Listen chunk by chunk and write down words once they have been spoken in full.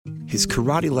his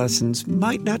karate lessons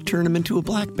might not turn him into a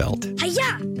black belt.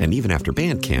 Hi-ya! And even after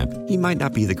band camp, he might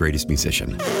not be the greatest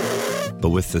musician.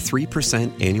 But with the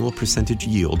 3% annual percentage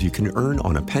yield you can earn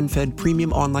on a PenFed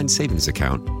premium online savings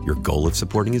account, your goal of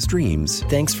supporting his dreams...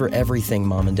 Thanks for everything,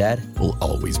 Mom and Dad. ...will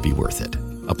always be worth it.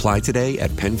 Apply today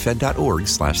at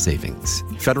PenFed.org/savings.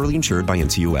 Federally insured by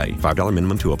NCUA. $5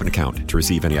 minimum to open account. To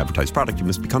receive any advertised product, you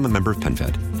must become a member of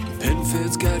PenFed.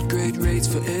 PenFed's got great rates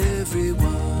for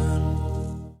everyone.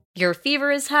 Your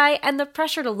fever is high and the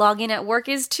pressure to log in at work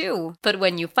is too. But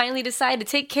when you finally decide to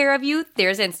take care of you,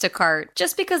 there's Instacart.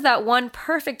 Just because that one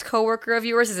perfect coworker of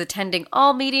yours is attending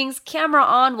all meetings, camera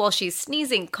on while she's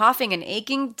sneezing, coughing, and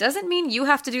aching, doesn't mean you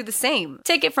have to do the same.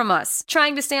 Take it from us.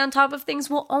 Trying to stay on top of things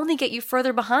will only get you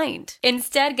further behind.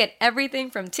 Instead, get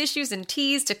everything from tissues and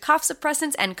teas to cough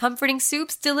suppressants and comforting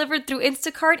soups delivered through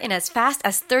Instacart in as fast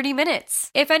as 30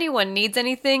 minutes. If anyone needs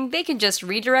anything, they can just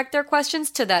redirect their questions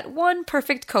to that one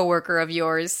perfect coworker of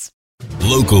yours.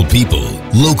 Local people,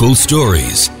 local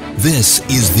stories. This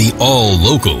is the All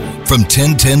Local from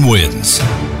 1010 Wins.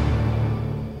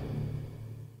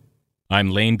 I'm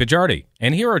Lane Bajardi,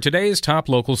 and here are today's top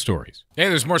local stories. Hey,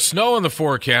 there's more snow in the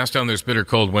forecast on this bitter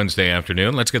cold Wednesday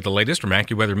afternoon. Let's get the latest from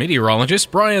AccuWeather meteorologist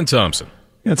Brian Thompson.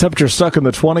 Yeah, temperatures stuck in the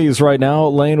 20s right now.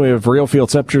 Lane, we have real field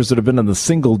temperatures that have been in the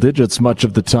single digits much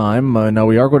of the time. Now,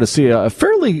 we are going to see a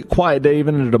fairly quiet day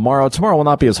even into tomorrow. Tomorrow will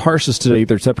not be as harsh as today.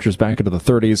 Their temperatures back into the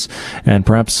 30s and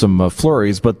perhaps some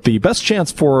flurries. But the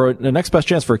next best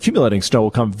chance for accumulating snow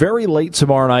will come very late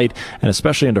tomorrow night and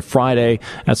especially into Friday.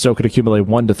 That snow could accumulate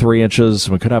 1 to 3 inches.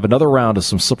 We could have another round of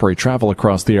some slippery travel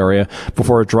across the area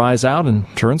before it dries out and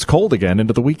turns cold again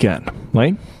into the weekend.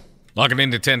 Lane? Logging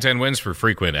into 1010 Wins for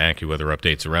frequent AccuWeather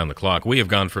updates around the clock. We have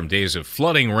gone from days of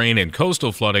flooding, rain, and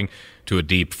coastal flooding to a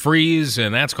deep freeze,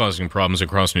 and that's causing problems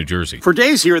across New Jersey. For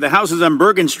days here, the houses on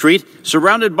Bergen Street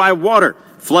surrounded by water,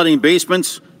 flooding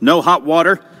basements, no hot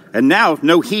water, and now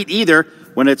no heat either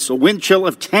when it's a wind chill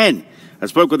of 10. I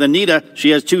spoke with Anita.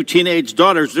 She has 2 teenage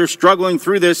daughters. They're struggling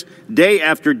through this day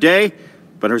after day,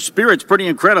 but her spirit's pretty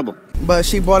incredible. But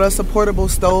she bought us a portable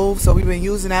stove, so we've been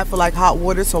using that for like hot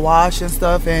water to wash and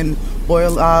stuff and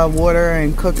boil water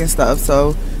and cook and stuff.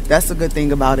 So that's a good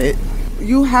thing about it.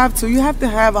 You have to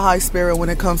have a high spirit when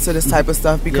it comes to this type of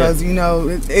stuff because, you know,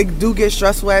 it do get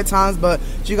stressful at times, but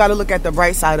you got to look at the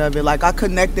bright side of it. Like, I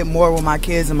connected more with my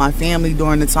kids and my family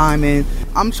during the time, and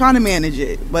I'm trying to manage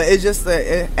it. But it's just,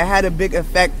 it had a big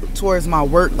effect towards my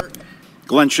work.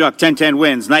 Glenn Schuck, 1010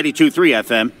 Wins, 92.3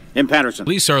 FM. In Patterson.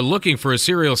 Police are looking for a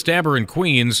serial stabber in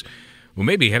Queens who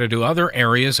may be headed to other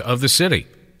areas of the city.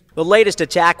 The latest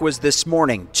attack was this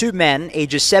morning. 2 men,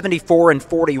 ages 74 and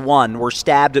 41, were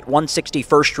stabbed at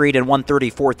 161st Street and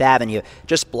 134th Avenue,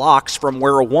 just blocks from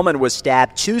where a woman was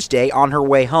stabbed Tuesday on her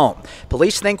way home.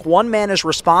 Police think one man is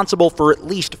responsible for at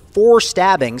least 4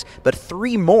 stabbings, but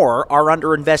 3 more are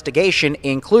under investigation,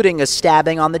 including a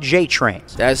stabbing on the J train.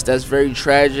 That's very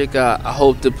tragic. I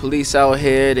hope the police out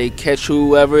here, they catch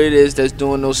whoever it is that's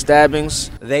doing those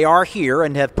stabbings. They are here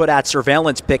and have put out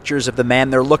surveillance pictures of the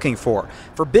man they're looking for.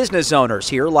 For business owners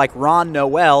here, like Ron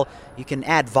Noel, you can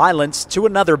add violence to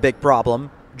another big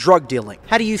problem, drug dealing.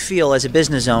 How do you feel as a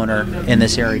business owner in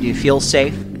this area? Do you feel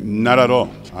safe? Not at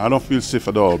all. I don't feel safe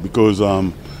at all because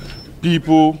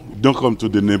people don't come to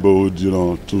the neighborhood,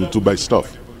 to buy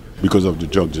stuff because of the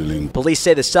drug dealing. Police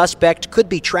say the suspect could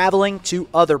be traveling to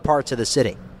other parts of the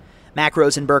city. Mac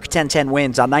Rosenberg, 1010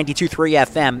 Wins on 92.3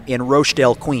 FM in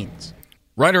Rochdale, Queens.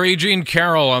 Writer E. Jean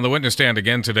Carroll on the witness stand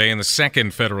again today in the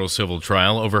second federal civil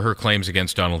trial over her claims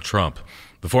against Donald Trump.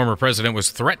 The former president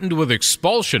was threatened with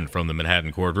expulsion from the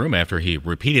Manhattan courtroom after he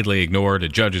repeatedly ignored a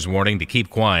judge's warning to keep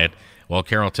quiet, while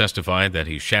Carroll testified that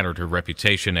he shattered her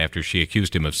reputation after she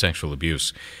accused him of sexual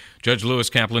abuse. Judge Lewis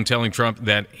Kaplan telling Trump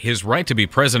that his right to be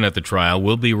present at the trial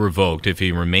will be revoked if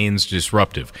he remains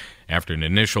disruptive. After an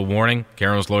initial warning,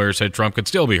 Carroll's lawyer said Trump could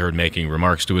still be heard making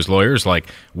remarks to his lawyers like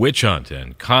witch hunt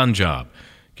and con job.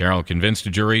 Carroll convinced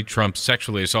a jury Trump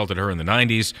sexually assaulted her in the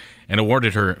 90s and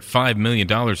awarded her $5 million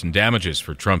in damages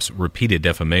for Trump's repeated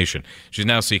defamation. She's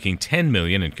now seeking $10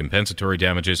 million in compensatory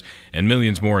damages and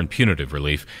millions more in punitive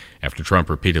relief after Trump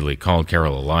repeatedly called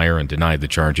Carroll a liar and denied the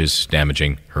charges,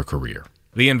 damaging her career.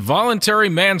 The involuntary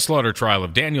manslaughter trial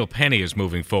of Daniel Penny is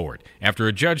moving forward after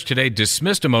a judge today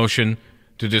dismissed a motion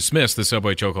to dismiss the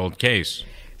subway chokehold case.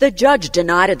 The judge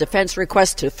denied a defense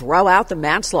request to throw out the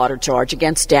manslaughter charge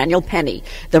against Daniel Penny.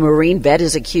 The Marine vet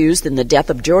is accused in the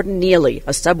death of Jordan Neely,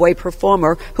 a subway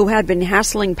performer who had been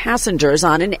hassling passengers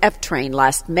on an F train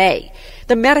last May.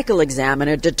 The medical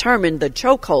examiner determined the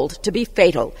chokehold to be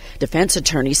fatal. Defense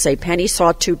attorneys say Penny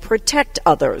sought to protect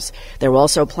others. They're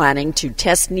also planning to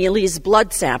test Neely's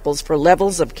blood samples for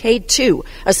levels of K2,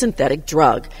 a synthetic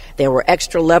drug. There were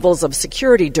extra levels of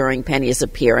security during Penny's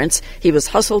appearance. He was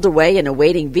hustled away in a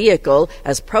waiting vehicle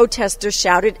as protesters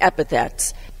shouted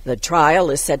epithets. The trial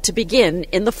is set to begin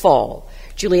in the fall.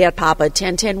 Juliet Papa,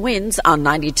 1010 Wins on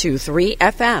 92.3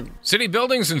 FM. City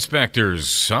buildings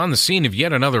inspectors on the scene of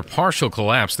yet another partial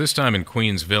collapse, this time in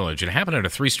Queens Village. It happened at a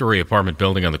 3-story apartment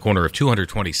building on the corner of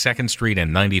 222nd Street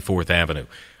and 94th Avenue.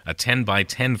 A 10 by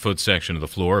 10 foot section of the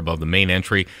floor above the main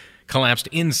entry collapsed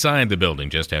inside the building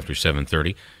just after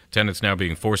 7:30. Tenants now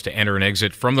being forced to enter and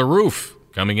exit from the roof,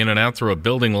 coming in and out through a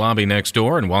building lobby next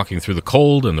door and walking through the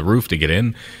cold and the roof to get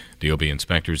in. DOB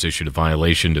inspectors issued a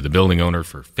violation to the building owner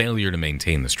for failure to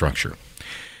maintain the structure.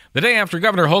 The day after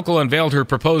Governor Hochul unveiled her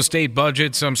proposed state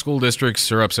budget, some school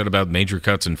districts are upset about major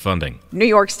cuts in funding. New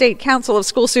York State Council of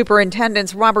School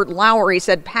Superintendents Robert Lowery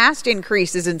said past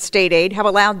increases in state aid have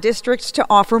allowed districts to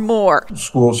offer more.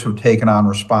 Schools have taken on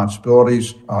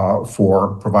responsibilities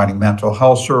for providing mental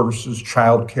health services,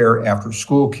 child care,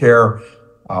 after-school care,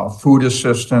 food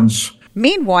assistance.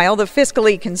 Meanwhile, the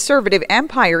fiscally conservative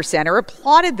Empire Center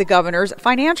applauded the governor's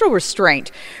financial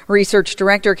restraint. Research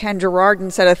director Ken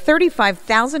Girardin said a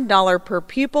 $35,000 per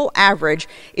pupil average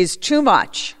is too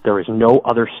much. There is no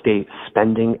other state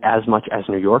spending as much as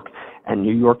New York, and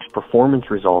New York's performance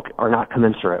results are not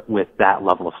commensurate with that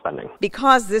level of spending.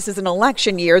 Because this is an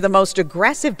election year, the most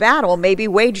aggressive battle may be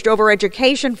waged over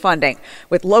education funding,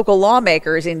 with local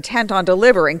lawmakers intent on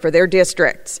delivering for their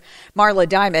districts. Marla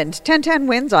Diamond, 1010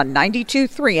 Wins on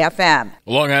 92.3 FM.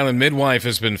 A Long Island midwife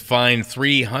has been fined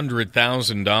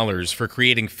 $300,000 for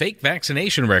creating fake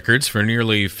vaccination records for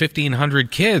nearly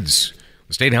 1,500 kids.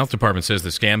 The state health department says the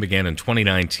scam began in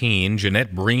 2019.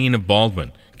 Jeanette Breen of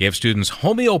Baldwin gave students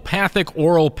homeopathic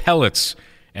oral pellets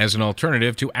as an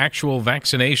alternative to actual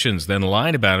vaccinations, then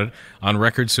lied about it on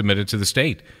records submitted to the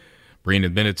state. Breen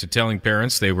admitted to telling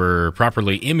parents they were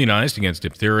properly immunized against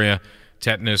diphtheria,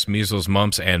 tetanus, measles,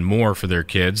 mumps, and more for their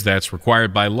kids. That's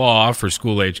required by law for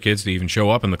school-age kids to even show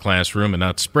up in the classroom and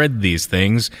not spread these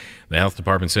things. The health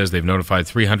department says they've notified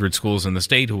 300 schools in the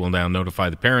state who will now notify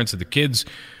the parents of the kids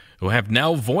who have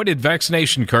now voided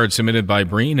vaccination cards submitted by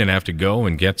Breen and have to go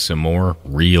and get some more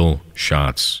real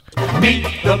shots. Meet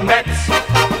the Mets.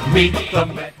 Meet the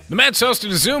Mets. The Mets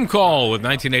hosted a Zoom call with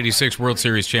 1986 World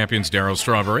Series champions Darryl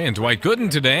Strawberry and Dwight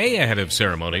Gooden today ahead of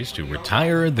ceremonies to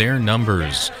retire their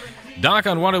numbers. Doc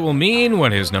on what it will mean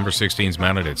when his number 16 is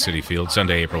mounted at Citi Field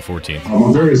Sunday, April 14th.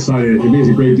 I'm very excited. It means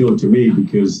a great deal to me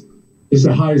because it's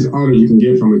the highest honor you can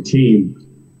get from a team.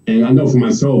 And I know for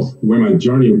myself, where my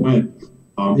journey went,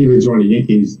 even joining the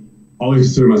Yankees, I always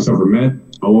consider myself a Met.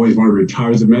 I always wanted to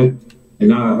retire as a Met, and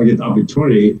now I get the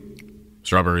opportunity.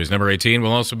 Strawberry's number 18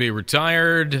 will also be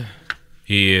retired.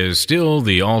 He is still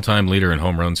the all-time leader in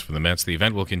home runs for the Mets. The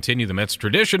event will continue the Mets'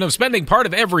 tradition of spending part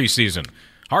of every season,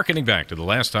 harkening back to the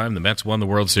last time the Mets won the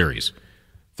World Series,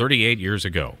 38 years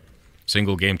ago.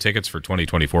 Single-game tickets for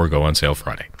 2024 go on sale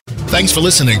Friday. Thanks for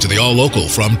listening to the All Local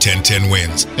from 1010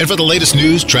 Wins. And for the latest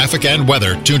news, traffic, and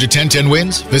weather, tune to 1010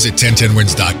 Wins, visit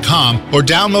 1010wins.com, or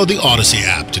download the Odyssey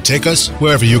app to take us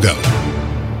wherever you go.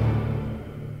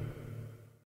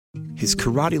 His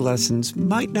karate lessons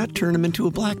might not turn him into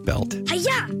a black belt.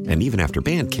 Hi-ya! And even after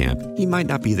band camp, he might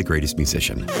not be the greatest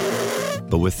musician.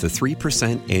 But with the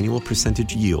 3% annual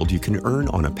percentage yield you can earn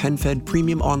on a PenFed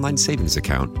premium online savings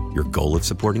account, your goal of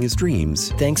supporting his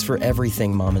dreams... Thanks for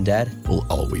everything, Mom and Dad. ...will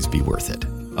always be worth it.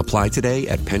 Apply today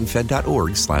at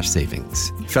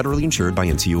PenFed.org/savings. Federally insured by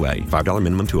NCUA. $5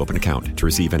 minimum to open account. To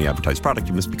receive any advertised product,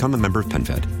 you must become a member of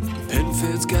PenFed.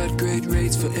 PenFed's got great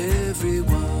rates for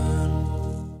everyone.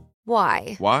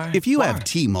 Why? If you have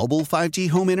T-Mobile 5G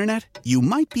home internet, you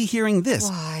might be hearing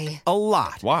this a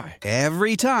lot. Why?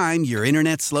 Every time your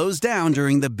internet slows down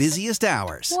during the busiest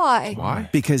hours. Why?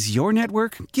 Because your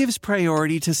network gives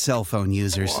priority to cell phone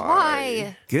users.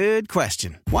 Why? Good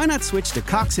question. Why not switch to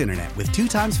Cox Internet with 2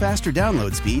 times faster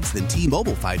download speeds than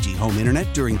T-Mobile 5G home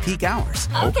internet during peak hours?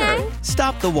 Okay.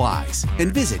 Stop the whys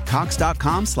and visit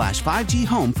cox.com/5G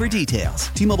home for details.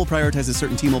 T-Mobile prioritizes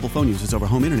certain T-Mobile phone users over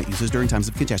home internet users during times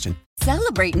of congestion. information.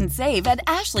 Celebrate and save at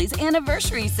Ashley's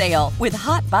Anniversary Sale. With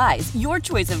Hot Buys, your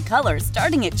choice of colors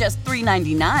starting at just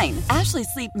 $3.99. Ashley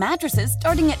Sleep mattresses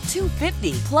starting at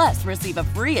 $2.50. Plus, receive a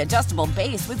free adjustable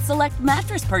base with select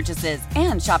mattress purchases.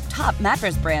 And shop top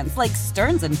mattress brands like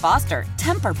Stearns & Foster,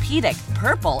 Tempur-Pedic,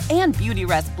 Purple, and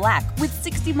Beautyrest Black with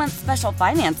 60-month special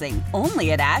financing.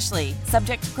 Only at Ashley.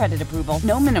 Subject to credit approval.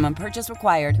 No minimum purchase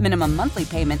required. Minimum monthly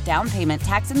payment, down payment,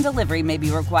 tax, and delivery may be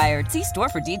required. See store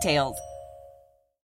for details.